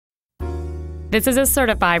This is a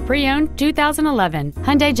certified pre-owned 2011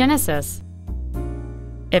 Hyundai Genesis.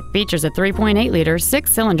 It features a 3.8-liter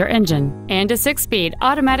six-cylinder engine and a 6-speed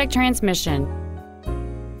automatic transmission.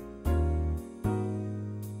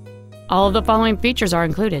 All of the following features are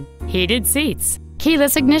included: heated seats,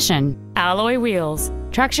 keyless ignition, alloy wheels,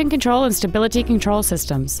 traction control and stability control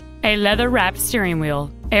systems, a leather-wrapped steering wheel,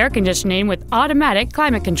 air conditioning with automatic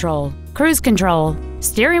climate control, cruise control,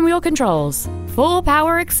 steering wheel controls, full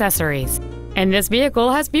power accessories, and this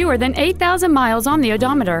vehicle has fewer than 8,000 miles on the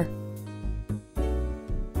odometer.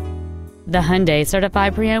 The Hyundai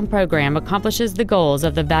Certified Pre-Owned program accomplishes the goals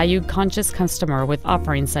of the value-conscious customer with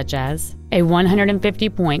offerings such as a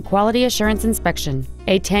 150-point quality assurance inspection,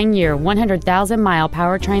 a 10-year, 100,000-mile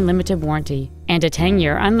powertrain limited warranty, and a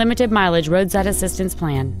 10-year unlimited mileage roadside assistance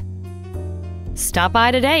plan. Stop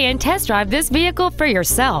by today and test drive this vehicle for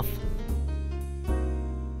yourself.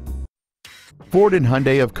 Ford and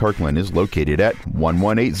Hyundai of Kirkland is located at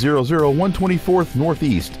 11800 124th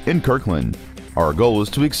Northeast in Kirkland. Our goal is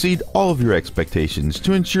to exceed all of your expectations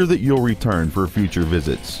to ensure that you'll return for future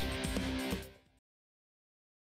visits.